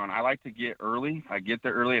earlier on, I like to get early. I get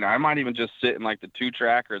there early, and I might even just sit in like the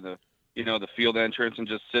 2-track or the field entrance and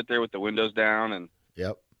just sit there with the windows down and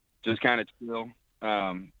just kind of chill.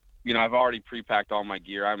 I've already pre-packed all my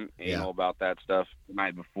gear. I'm anal about that stuff the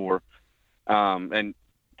night before. And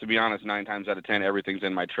to be honest, 9 times out of 10, everything's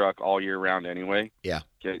in my truck all year round anyway. Yeah.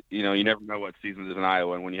 You never know what season is in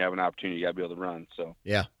Iowa, and when you have an opportunity, you got to be able to run. So,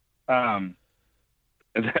 yeah. I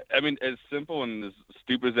mean, as simple and as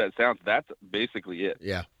stupid as that sounds, that's basically it.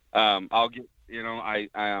 Yeah. I'll get, I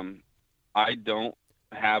don't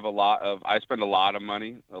have I spend a lot of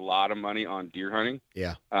money on deer hunting.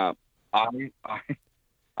 Yeah.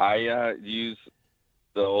 I use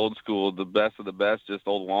the old school, the best of the best, just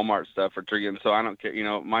old Walmart stuff for turkey. And so I don't care,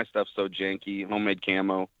 my stuff's so janky, homemade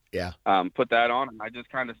camo. Yeah. Put that on, and I just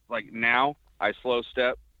kind of now I slow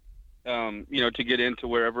step, to get into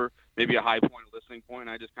wherever, maybe a high point, listening point. And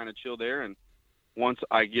I just kind of chill there. And once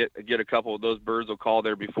I get a couple of those birds will call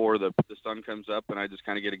there before the sun comes up, and I just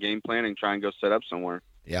kind of get a game plan and try and go set up somewhere.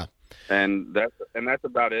 Yeah. And that's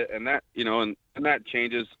about it. And that, and that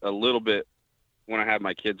changes a little bit when I have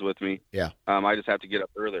my kids with me. Yeah. I just have to get up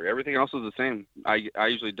earlier. Everything else is the same. I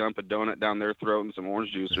usually dump a donut down their throat and some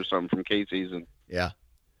orange juice or something from Casey's, and yeah,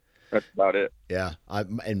 that's about it. Yeah.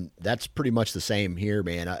 And that's pretty much the same here,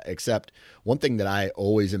 man. Except one thing that I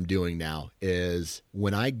always am doing now is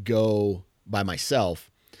when I go by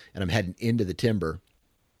myself and I'm heading into the timber,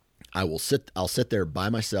 I'll sit there by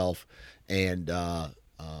myself and I'll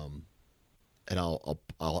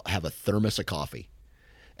have a thermos of coffee,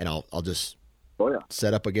 and I'll just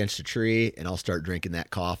set up against a tree, and I'll start drinking that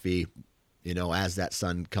coffee, as that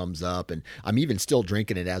sun comes up. And I'm even still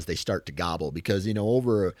drinking it as they start to gobble, because,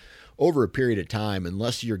 over a period of time,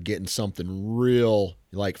 unless you're getting something real,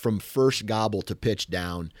 like from first gobble to pitch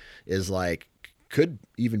down could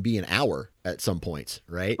even be an hour at some points,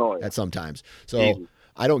 right? Oh, yeah. At some times. So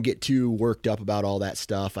I don't get too worked up about all that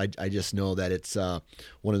stuff. I just know that it's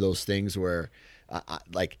one of those things where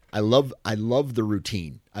I love the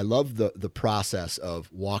routine. I love the process of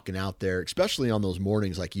walking out there, especially on those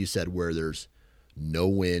mornings, like you said, where there's no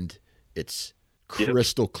wind. It's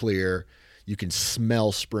crystal clear. You can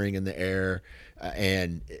smell spring in the air,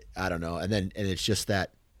 and I don't know. And it's just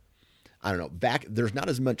that, I don't know. There's not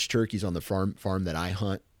as much turkeys on the farm that I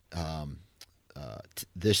hunt.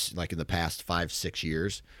 This, like in the past 5-6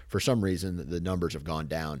 years, for some reason the numbers have gone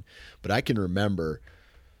down. But I can remember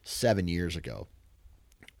 7 years ago,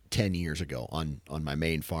 10 years ago on my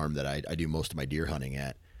main farm that I do most of my deer hunting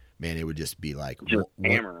at, man, it would just be like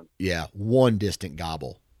one distant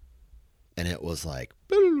gobble. And it was like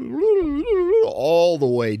all the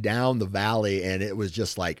way down the valley, and it was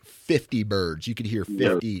just like 50 birds. You could hear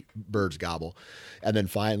 50 birds gobble. And then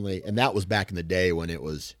finally, and that was back in the day when it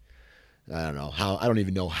was, I don't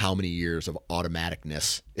even know how many years of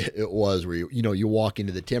automaticness it was, where you walk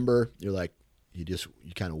into the timber, you're like, you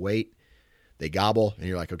kind of wait, they gobble, and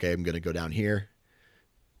you're like, okay, I'm going to go down here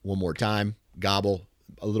one more time, gobble,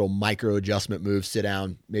 a little micro adjustment move, sit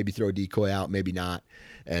down, maybe throw a decoy out, maybe not.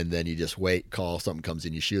 And then you just wait, call, something comes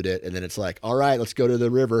in, you shoot it. And then it's like, all right, let's go to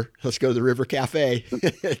the river. Let's go to the river cafe.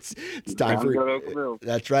 it's time for,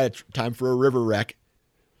 that's right. It's time for a river wreck.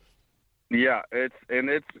 Yeah.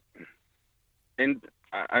 And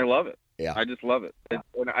I love it. Yeah. I just love it.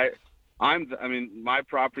 My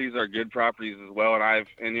properties are good properties as well.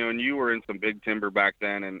 And you were in some big timber back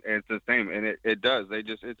then, and it's the same. And it does.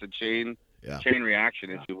 It's a chain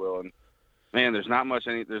reaction, if you will. And man, there's not much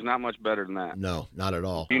better than that. No, not at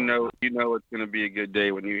all. You know it's going to be a good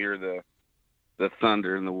day when you hear the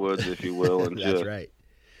thunder in the woods, if you will. And that's right.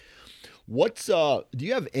 What's do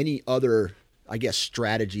you have any other, I guess,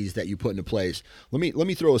 strategies that you put into place? Let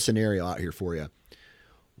me throw a scenario out here for you.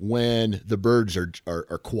 When the birds are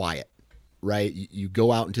quiet, right? You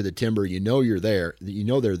go out into the timber, you're there,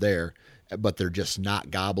 they're there, but they're just not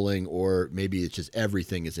gobbling, or maybe it's just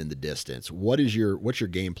everything is in the distance. What's your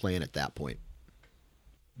game plan at that point?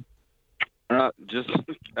 I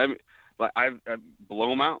blow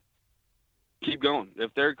them out. Keep going.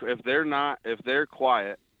 If they're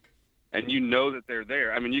quiet, and you know that they're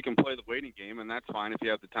there, you can play the waiting game, and that's fine if you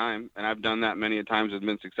have the time. And I've done that many a times and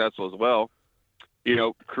been successful as well. Put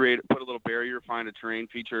a little barrier, find a terrain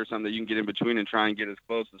feature or something that you can get in between and try and get as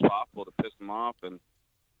close as possible to piss them off and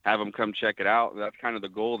have them come check it out. That's kind of the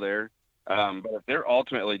goal there. But if they're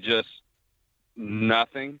ultimately just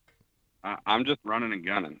nothing, I'm just running and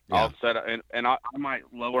gunning. Yeah. I'll set up, and I might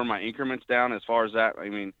lower my increments down as far as that.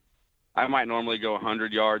 I might normally go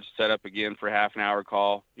 100 yards, set up again for half an hour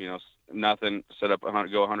call, nothing, set up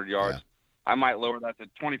 100, go 100 yards. Yeah. I might lower that to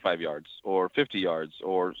 25 yards or 50 yards,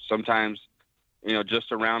 or sometimes,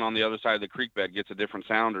 just around on the other side of the creek bed gets a different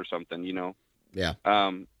sound or something, Yeah.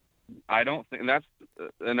 I don't think, and that's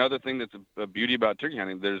another thing that's a beauty about turkey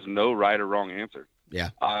hunting. There's no right or wrong answer.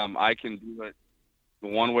 Yeah. I can do it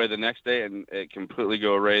one way the next day, and it completely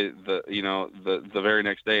go away the very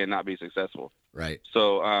next day and not be successful. Right.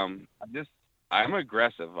 So I'm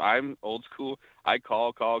aggressive. I'm old school. I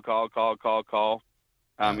call. I'll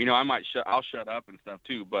shut up and stuff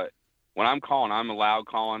too, but when I'm calling, I'm a loud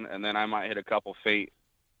calling, and then I might hit a couple faint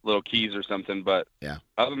little keys or something. But yeah,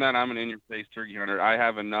 other than that, I'm an in-your-face turkey hunter. I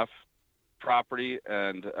have enough property,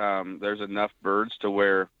 and there's enough birds to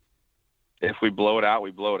where if we blow it out,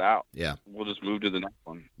 we blow it out. Yeah, we'll just move to the next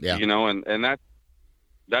one. Yeah, and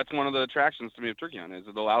that's one of the attractions to me of turkey hunting, is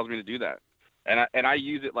it allows me to do that. And I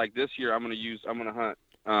use it like this year. I'm gonna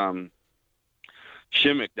hunt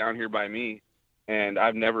shimmick down here by me, and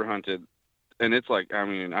I've never hunted. And it's like, I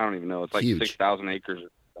don't even know. It's like 6,000 acres.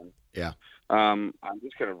 Yeah. I'm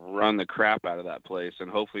just going to run the crap out of that place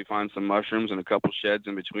and hopefully find some mushrooms and a couple sheds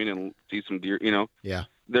in between and see some deer, Yeah.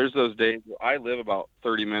 There's those days. I live about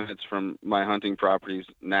 30 minutes from my hunting properties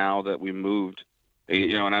now that we moved,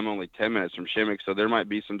 and I'm only 10 minutes from Shimmick. So there might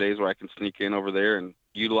be some days where I can sneak in over there and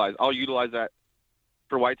I'll utilize that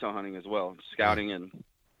for whitetail hunting as well, scouting. And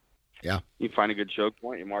yeah, you find a good choke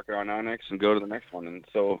point, you mark it on Onyx and go to the next one. And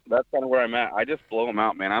so that's kind of where I'm at. I just blow them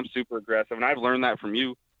out, man. I'm super aggressive, and I've learned that from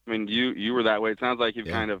you. You were that way. It sounds like you've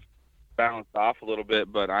kind of balanced off a little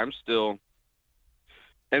bit, but I'm still.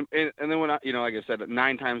 And then when like I said,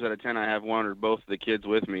 9 times out of 10, I have one or both of the kids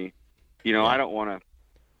with me. I don't want to.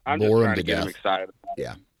 I'm just trying to get them excited.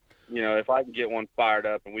 Yeah. If I can get one fired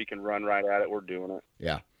up and we can run right at it, we're doing it.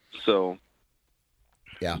 Yeah. So.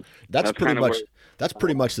 Yeah, that's pretty kind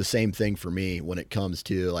of much the same thing for me when it comes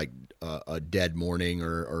to like a dead morning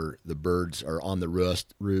or the birds are on the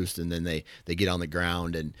roost and then they get on the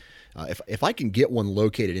ground. And if I can get one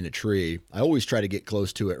located in a tree, I always try to get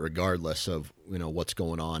close to it regardless of what's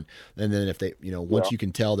going on. And then if they once you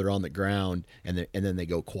can tell they're on the ground and then they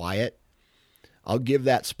go quiet, I'll give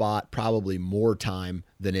that spot probably more time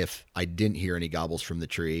than if I didn't hear any gobbles from the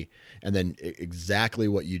tree. And then exactly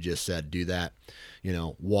what you just said, do that,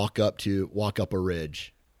 walk up a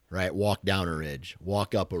ridge, right? Walk down a ridge,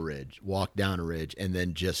 walk up a ridge, walk down a ridge, and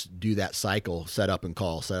then just do that cycle, set up and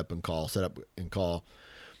call, set up and call, set up and call.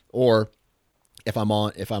 Or if I'm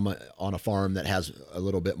on a farm that has a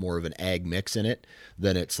little bit more of an ag mix in it,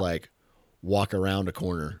 then it's like walk around a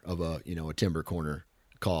corner of a timber corner,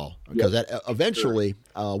 call, because that eventually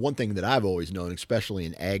one thing that I've always known, especially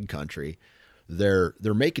in ag country, they're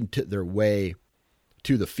making their way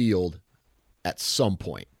to the field at some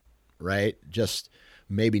point, right? Just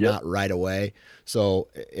maybe not right away. So,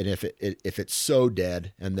 and if it's so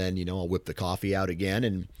dead, and then I'll whip the coffee out again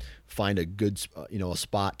and find a good a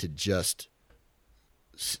spot to just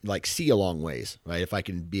like see a long ways, right? If I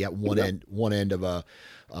can be at one end of a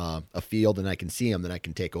field and I can see them, then I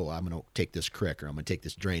can I'm going to take this creek, or I'm going to take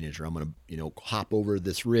this drainage, or I'm going to hop over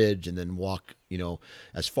this ridge and then walk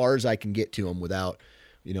as far as I can get to them without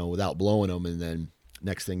blowing them. And then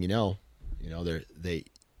next thing you know, there they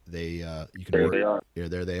are. Yeah,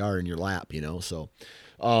 there they are in your lap. So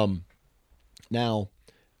now,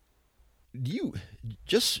 do you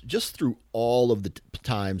just through all of the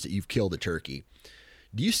times that you've killed a turkey,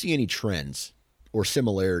 do you see any trends or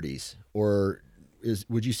similarities, or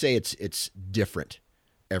would you say it's different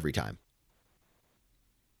every time?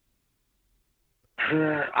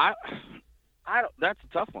 I don't. That's a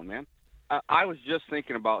tough one, man. I was just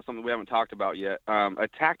thinking about something we haven't talked about yet. A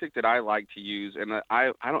tactic that I like to use, and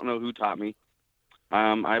I don't know who taught me.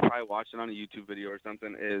 I probably watched it on a YouTube video or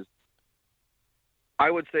something. Is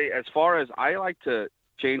I would say, as far as I like to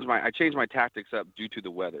change my tactics up due to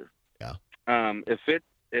the weather. Yeah.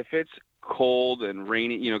 If it's cold and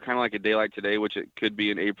rainy, kind of like a day like today, which it could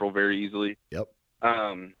be in April very easily. Yep.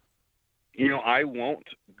 I won't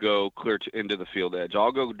go clear into the field edge.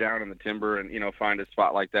 I'll go down in the timber and find a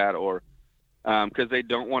spot like that, or because they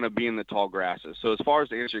don't want to be in the tall grasses. So as far as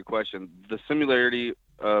to answer your question, the similarity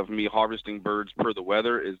of me harvesting birds per the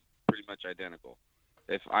weather is pretty much identical.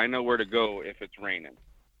 If I know where to go if it's raining,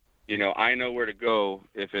 I know where to go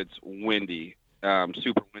if it's windy.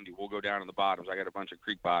 Super windy, we'll go down in the bottoms. I got a bunch of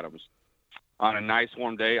creek bottoms. On a nice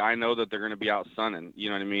warm day, I know that they're going to be out sunning, you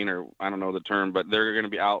know what I mean? Or I don't know the term, but they're going to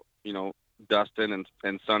be out, dusting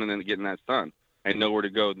and sunning and getting that sun. I know where to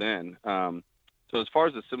go then. So as far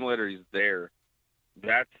as the similarities there,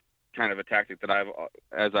 that's kind of a tactic that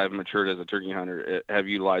as I've matured as a turkey hunter, have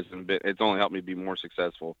utilized, and it's only helped me be more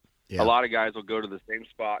successful. Yeah. A lot of guys will go to the same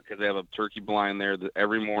spot because they have a turkey blind there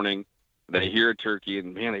every morning. They hear a turkey,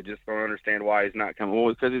 and man, they just don't understand why he's not coming. Well,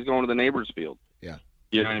 it's because he's going to the neighbor's field. Yeah,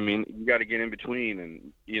 you know what I mean. You got to get in between,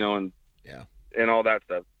 and yeah, and all that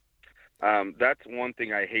stuff. That's one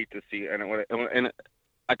thing I hate to see. And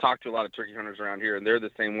I talk to a lot of turkey hunters around here, and they're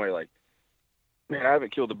the same way. Like, man, I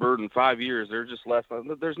haven't killed a bird in 5 years. There's just less.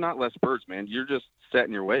 There's not less birds, man. You're just set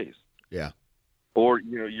in your ways. Yeah. Or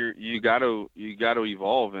you got to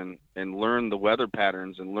evolve and learn the weather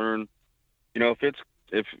patterns and learn.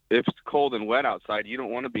 If it's cold and wet outside, you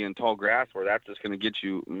don't want to be in tall grass where that's just going to get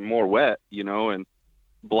you more wet, and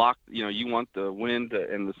block. You want the wind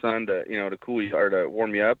and the sun to cool you or to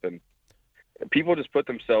warm you up. And people just put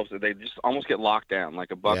themselves, they just almost get locked down,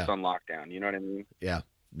 like a buck's on lockdown. You know what I mean? Yeah.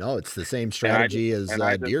 No, it's the same strategy as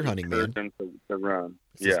deer hunting, man. To run.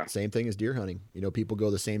 It's the same thing as deer hunting. People go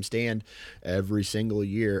the same stand every single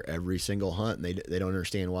year, every single hunt, and they don't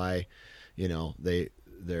understand why,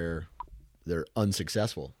 they're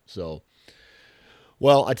unsuccessful. So,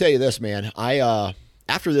 well, I tell you this, man, I,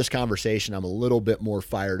 after this conversation, I'm a little bit more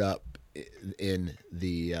fired up in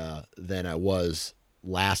the, than I was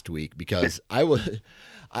last week, because I'm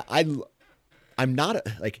not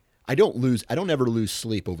like, I don't ever lose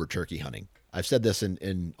sleep over turkey hunting. I've said this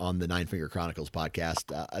on the Nine Finger Chronicles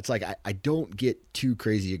podcast. It's like, I don't get too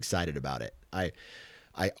crazy excited about it. I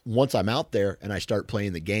once I'm out there and I start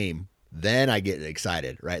playing the game, then I get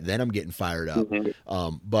excited, right? Then I'm getting fired up.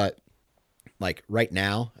 Mm-hmm. But like right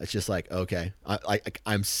now, it's just like, okay,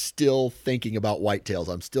 I'm still thinking about whitetails.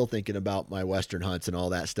 I'm still thinking about my Western hunts and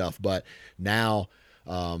all that stuff. But now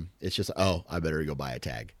it's just, I better go buy a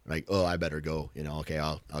tag. Like, I better go, okay,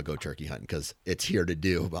 I'll go turkey hunting because it's here to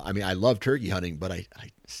do. But I mean, I love turkey hunting, but I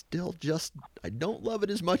still I don't love it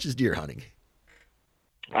as much as deer hunting.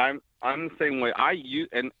 I'm the same way.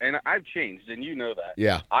 And I've changed, and you know that.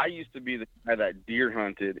 Yeah. I used to be the guy that deer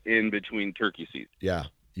hunted in between turkey seasons. Yeah.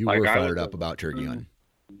 You Like, were I fired was up about turkey hunting.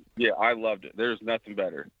 Yeah, I loved it. There's nothing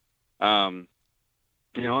better.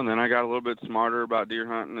 You know, and then I got a little bit smarter about deer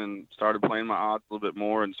hunting and started playing my odds a little bit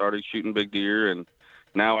more and started shooting big deer. And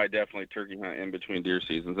now I definitely turkey hunt in between deer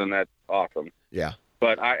seasons, and that's awesome. Yeah.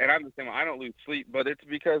 But I'm the same way. I don't lose sleep, but it's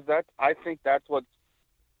because I think that's what's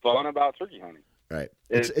fun about turkey hunting. Right.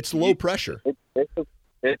 It's low pressure.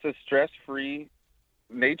 It's a stress-free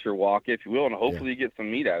nature walk, if you will, and hopefully you get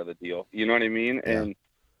some meat out of the deal. You know what I mean? Yeah.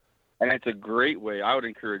 And it's a great way. I would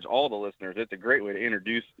encourage all the listeners. It's a great way to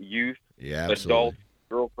introduce youth, adults,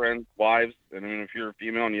 girlfriends, wives. And I mean, if you're a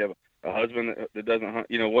female and you have a husband that doesn't hunt,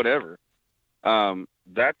 you know, whatever.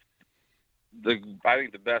 That's I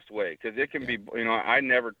think the best way, because it can be. You know, I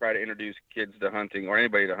never try to introduce kids to hunting or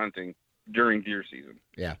anybody to hunting during deer season.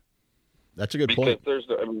 Yeah, that's a good point. Because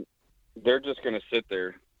they're just going to sit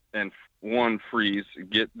there and freeze,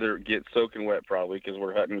 get soaking wet probably because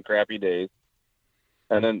we're hunting crappy days,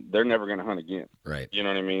 and then they're never going to hunt again. Right. You know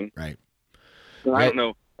what I mean? Right. So I don't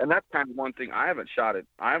know, and that's kind of one thing. I haven't shot a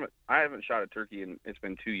turkey in, it's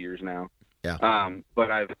been 2 years now. Yeah.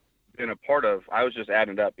 But I've been a part of. I was just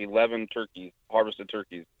adding up 11 harvested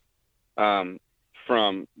turkeys,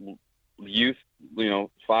 from youth,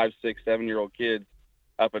 5, 6, 7-year-old kids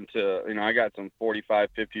up into, I got some 45,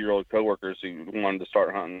 50-year-old coworkers who wanted to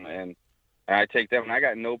start hunting, and I take them, and I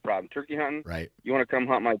got no problem turkey hunting. Right. You want to come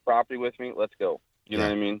hunt my property with me? Let's go. You know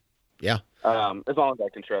what I mean? Yeah. As long as I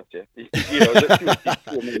can trust you.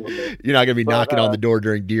 You're not going to be knocking on the door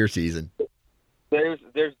during deer season. There's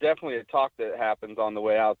definitely a talk that happens on the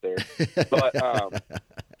way out there, but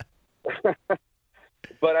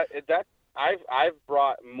I've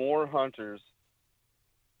brought more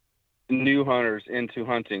new hunters into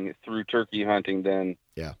hunting through turkey hunting than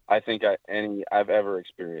I think I've ever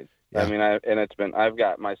experienced. Yeah. I mean, I've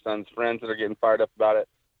got my son's friends that are getting fired up about it.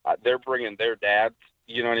 They're bringing their dads,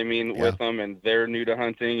 you know what I mean, with them, and they're new to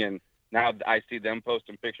hunting, and now I see them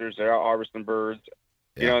posting pictures. They're out harvesting birds,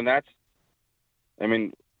 and that's. I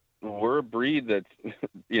mean, we're a breed that's,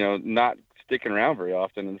 not sticking around very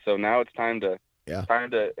often. And so now it's time to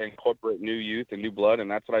incorporate new youth and new blood.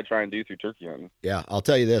 And that's what I try and do through turkey hunting. Yeah. I'll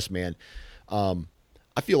tell you this, man. I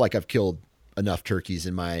feel like I've killed enough turkeys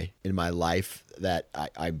in my life that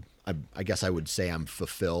I guess I would say I'm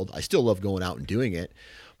fulfilled. I still love going out and doing it,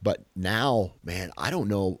 but now, man, I don't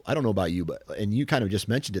know about you, and you kind of just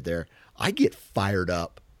mentioned it there. I get fired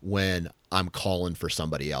up when I'm calling for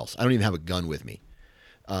somebody else. I don't even have a gun with me.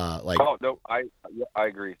 Oh no, I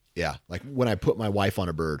agree. Yeah, like when I put my wife on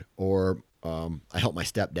a bird, or I help my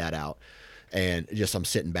stepdad out, and I'm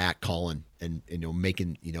sitting back calling and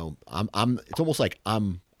making I'm. It's almost like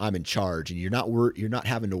I'm in charge, and you're not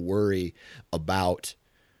having to worry about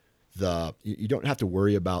you don't have to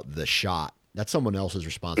worry about the shot. That's someone else's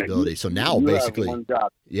responsibility. So now basically,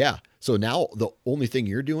 yeah. So now the only thing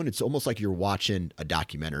you're doing, it's almost like you're watching a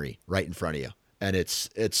documentary right in front of you, and it's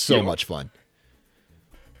so much fun.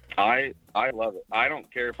 I love it. I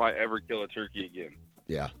don't care if I ever kill a turkey again.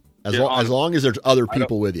 Yeah. As long as there's other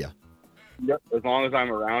people with you. Yep. As long as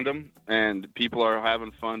I'm around them and people are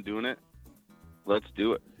having fun doing it, let's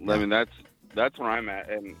do it. Yeah. I mean, that's where I'm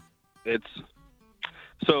at. And and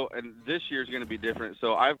this year's going to be different.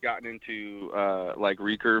 So I've gotten into like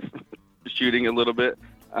recurve shooting a little bit.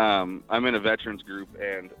 I'm in a veterans group,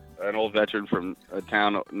 and an old veteran from a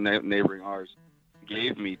town neighboring ours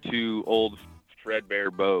gave me 2 old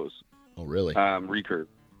Fredbear bows. Oh, really? Recurve,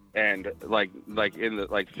 and like in the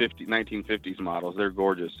 1950s models. They're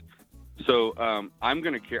gorgeous. So I'm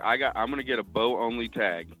gonna get a bow only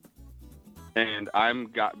tag, and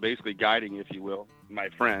I'm basically guiding, if you will, my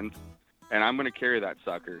friends, and I'm gonna carry that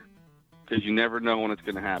sucker because you never know when it's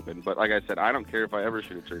gonna happen. But like I said, I don't care if I ever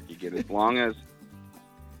shoot a turkey again, as long as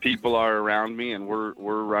people are around me and we're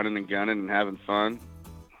running and gunning and having fun.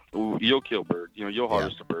 You'll kill bird. You'll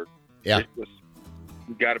harvest a bird. Yeah.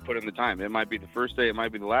 You got to put in the time. It might be the first day, it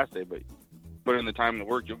might be the last day, but put in the time and the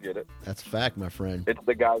work, you'll get it. That's a fact, my friend. It's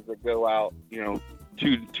the guys that go out,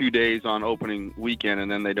 2 days on opening weekend,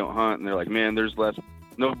 and then they don't hunt, and they're like, man, there's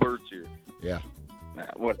no birds here. Yeah. Nah,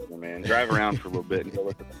 whatever, man. Drive around for a little bit and go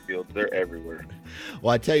look at the fields. They're everywhere.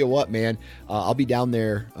 Well, I tell you what, man, I'll be down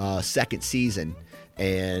there second season,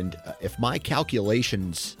 and if my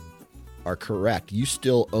calculations are correct, you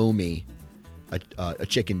still owe me a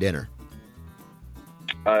chicken dinner.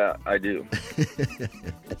 I do.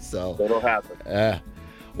 So it'll happen.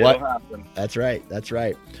 What? It'll happen. That's right. That's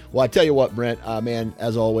right. Well, I tell you what, Brent, man,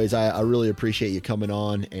 as always, I really appreciate you coming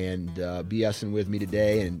on and BSing with me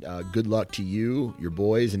today. And good luck to you, your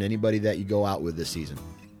boys, and anybody that you go out with this season.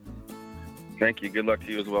 Thank you. Good luck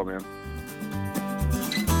to you as well, man.